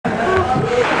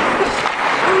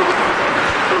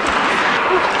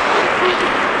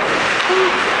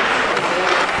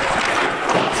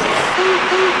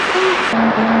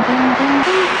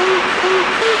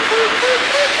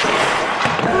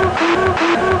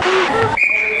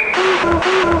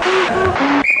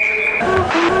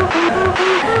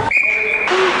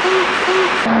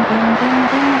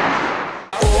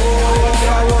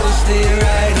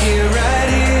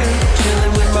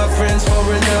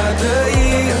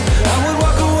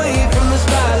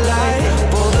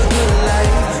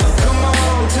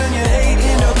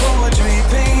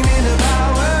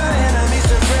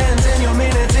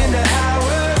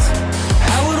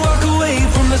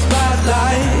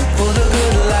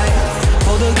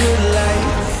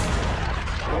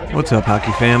What's up,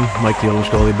 hockey fam? Mike the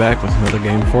Oldest Goalie back with another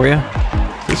game for you.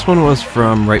 This one was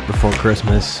from right before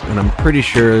Christmas, and I'm pretty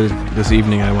sure this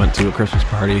evening I went to a Christmas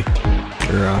party,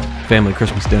 or a family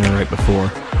Christmas dinner right before.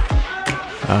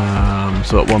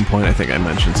 So at one point I think I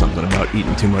mentioned something about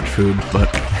eating too much food, but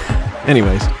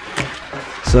anyways.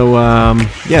 So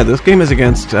yeah, this game is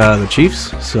against the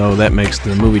Chiefs, so that makes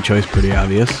the movie choice pretty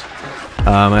obvious.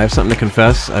 I have something to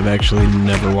confess, I've actually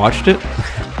never watched it.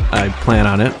 I plan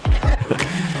on it,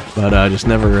 but I just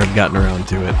never have gotten around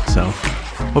to it, so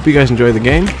hope you guys enjoy the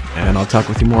game, and I'll talk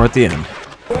with you more at the end.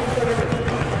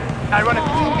 I run a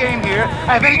clean game here.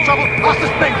 I have any trouble, I'll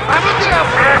suspend you. I'm looking out!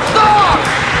 Stop!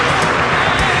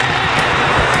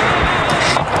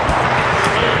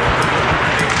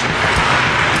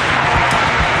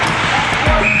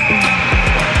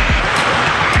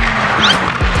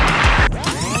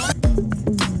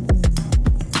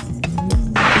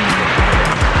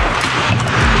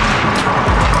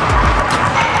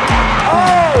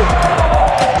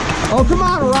 Oh, come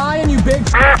on, Ryan, you big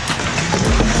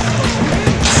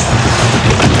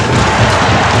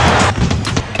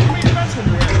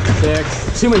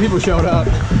Six. Too many people showed up.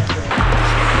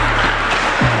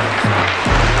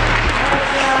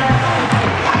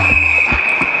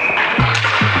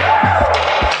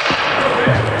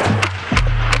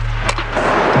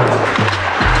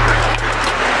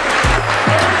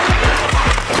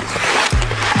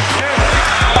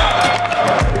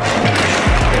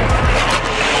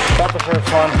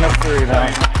 Missed the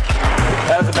rebound.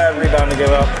 That was a bad rebound to give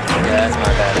up. Yeah, that's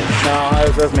my bad. No,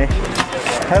 that was me.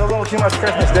 Had a little too much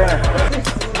Christmas dinner.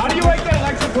 How do you like that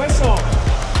electric whistle?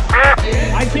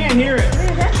 I can't hear it. Do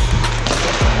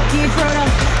you throw it up?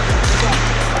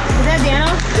 Is that Dano?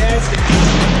 Yeah, it's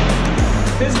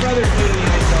his brother played in the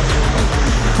NHL.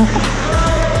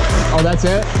 Oh, that's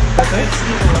it? That's it?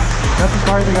 That's as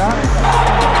far as I got.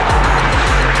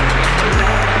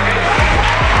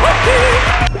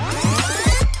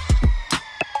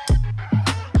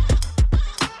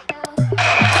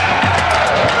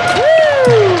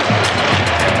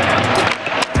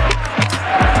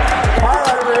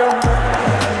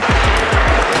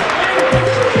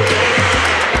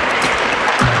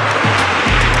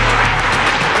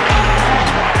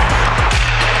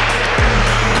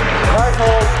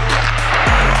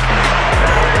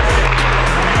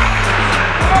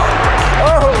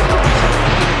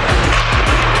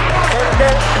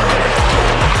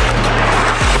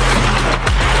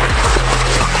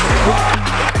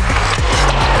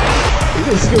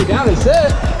 Just go down and sit.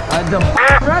 The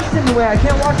ref's in the way. I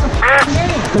can't watch the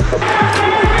game.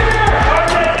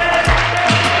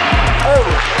 Oh.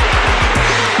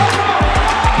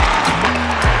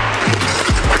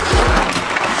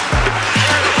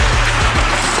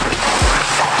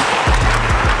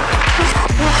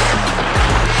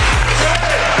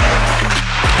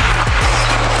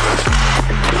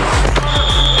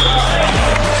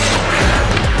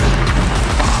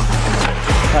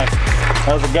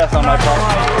 That was a guess on my part.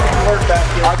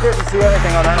 I couldn't see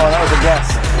anything on that one. That was a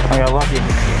guess. I got lucky.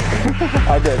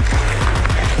 I did.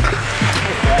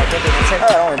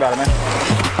 Don't worry about it, man.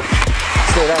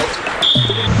 Stayed out.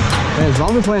 Hey, as long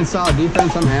as we're playing solid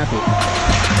defense, I'm happy.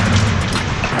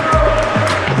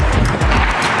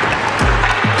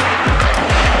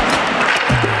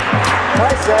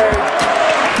 Nice save.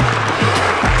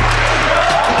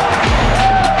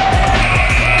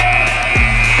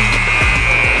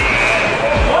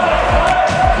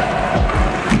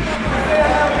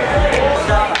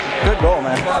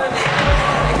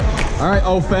 All right,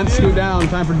 offense, scoot down.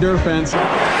 Time for defense.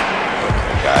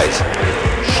 Guys,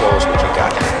 show us what you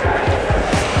got.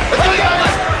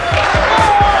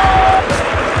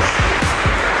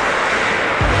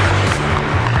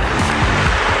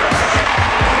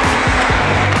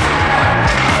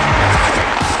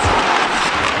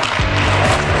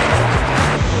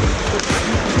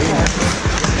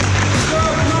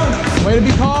 Way to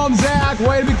be calm, Zach.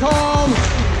 Way to be calm.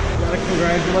 Gotta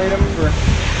congratulate him for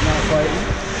not fighting.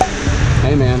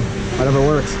 Hey man, whatever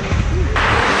works.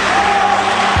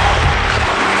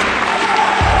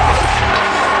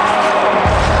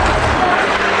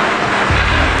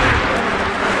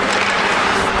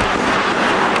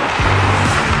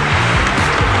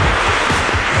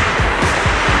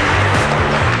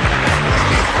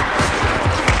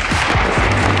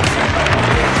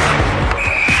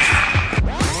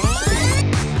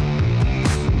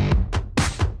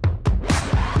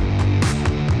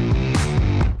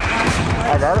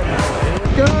 I got it.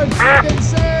 Good fucking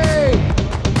save!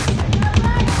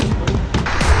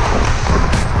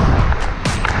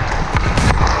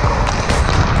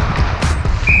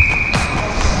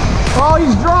 Oh,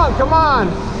 he's drunk, come on!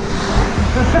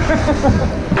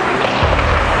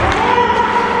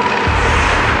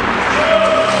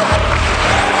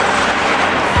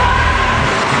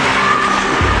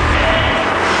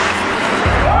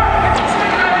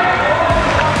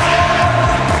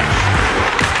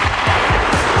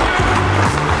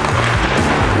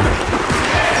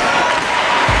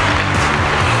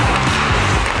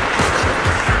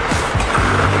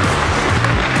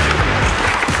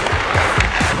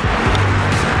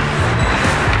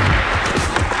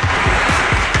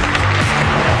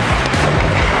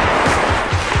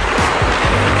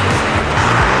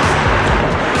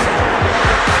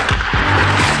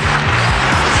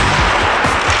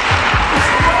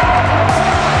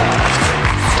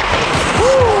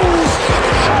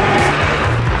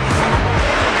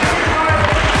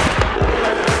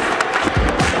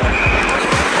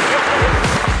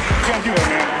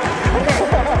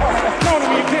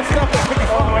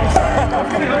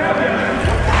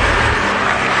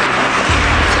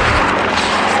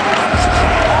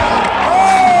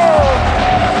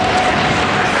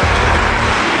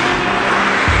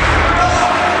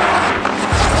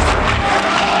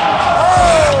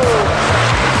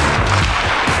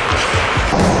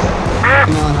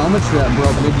 Helmets that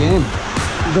broke mid-game.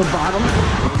 The bottom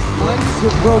one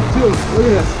broke too. Look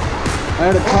at this. I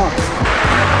had a top.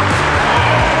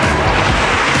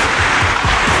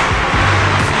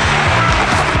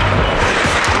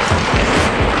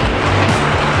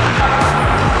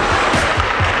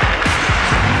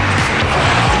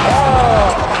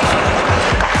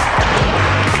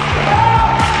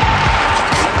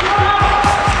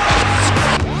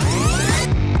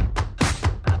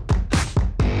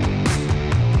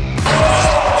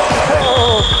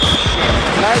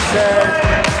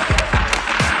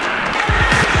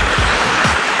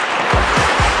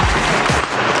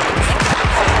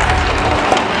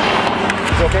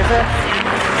 Okay, sir?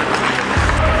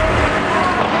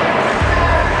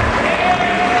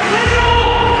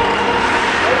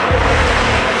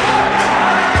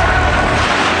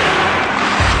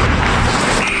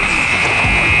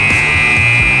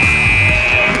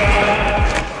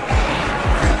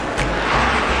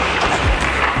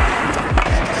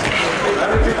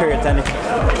 Here, Tendy.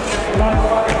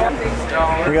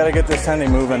 We gotta get this Tendy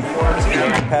moving.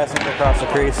 Passing it across the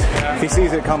crease. If he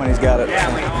sees it coming, he's got it.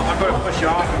 I'm going to push you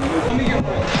off and move.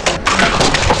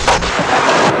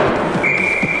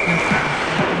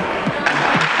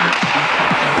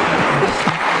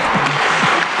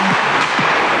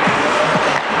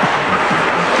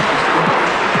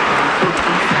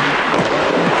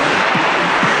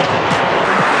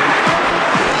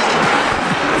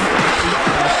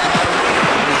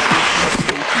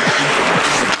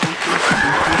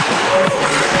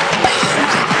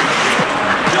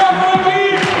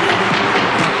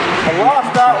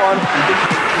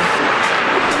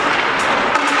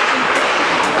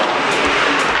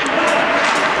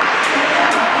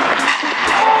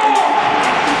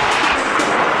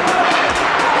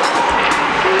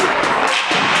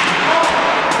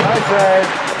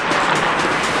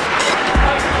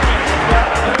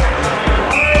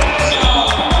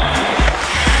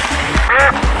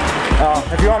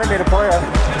 If you wanted me to play it.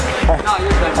 No, you're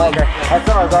good. Okay. I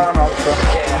saw his arm out, so.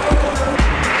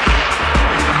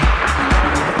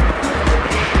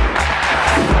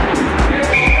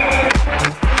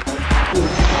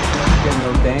 Getting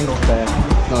those dangles back.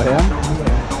 Oh, yeah?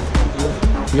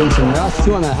 You're getting some rust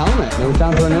too on that helmet. No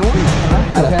time for a new one?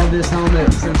 I've had this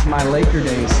helmet since my Laker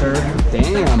days, sir.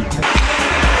 Damn.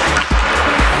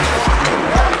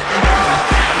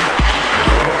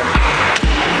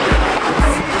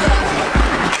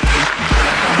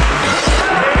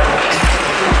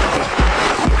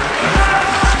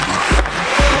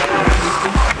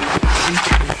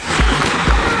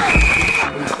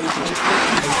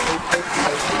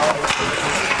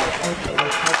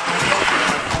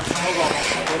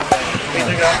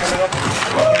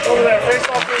 Over there, face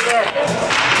off through there.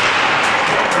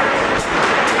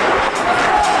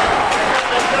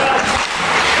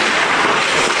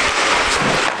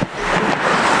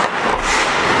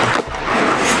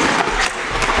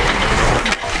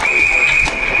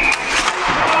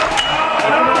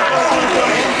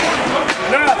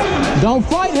 Don't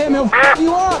fight him, he'll f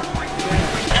you up.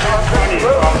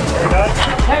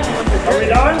 Are we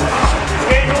done?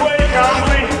 Skate away,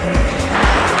 calmly.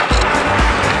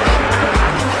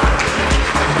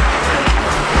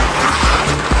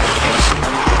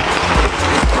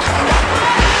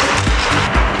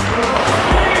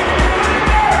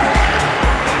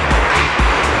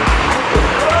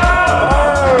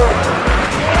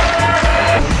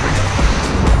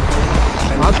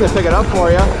 I'm just gonna pick it up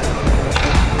for you.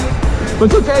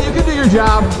 But it's okay, you can do your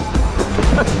job.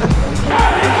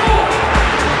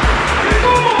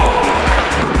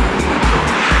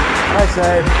 Nice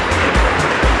save.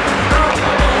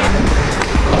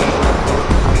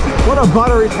 What a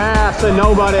buttery pass to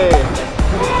nobody.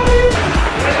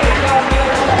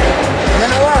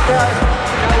 Minute left, guys.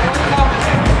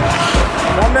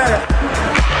 1 minute.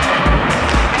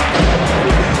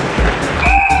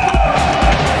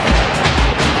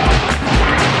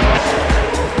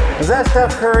 Is that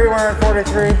Steph Curry wearing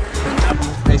 43?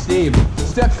 Hey Steve,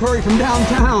 Steph Curry from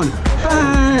downtown.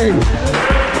 Bang!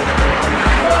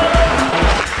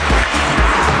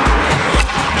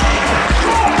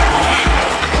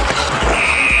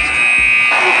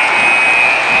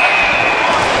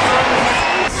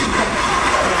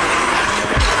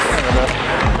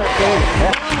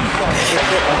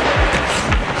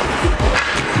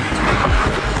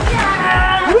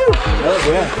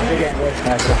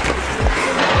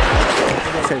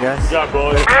 Okay, guys. Good job,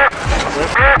 Goalie. Yeah,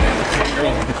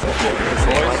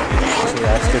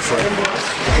 that's good shit.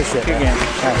 Good shit. Good game.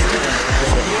 Nice.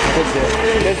 Good shit.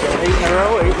 Good shit. 8 in a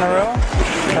row. 8 in a row.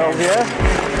 Hell yeah.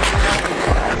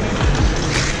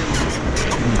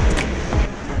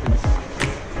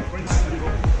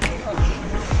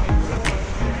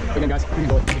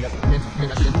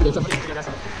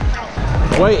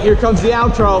 Wait, here comes the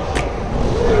outro.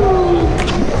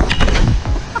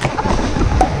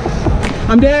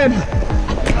 I'm dead.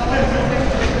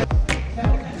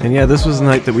 And yeah, this was the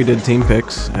night that we did team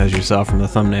picks, as you saw from the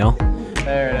thumbnail.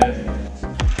 There it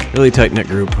is. Really tight-knit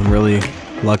group. I'm really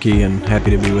lucky and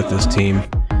happy to be with this team.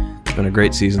 It's been a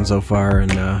great season so far,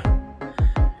 and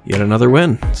yet another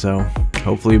win. So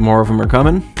hopefully more of them are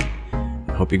coming.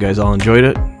 I hope you guys all enjoyed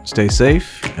it. Stay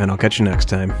safe, and I'll catch you next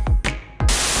time.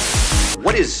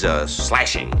 What is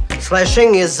slashing?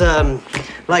 Slashing is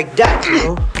like that, you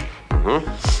know?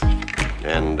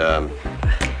 And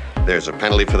there's a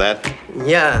penalty for that?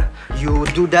 Yeah, you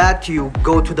do that, you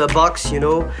go to the box, you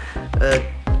know,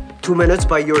 2 minutes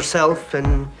by yourself,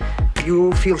 and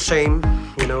you feel shame,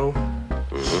 you know,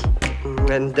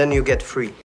 and then you get free.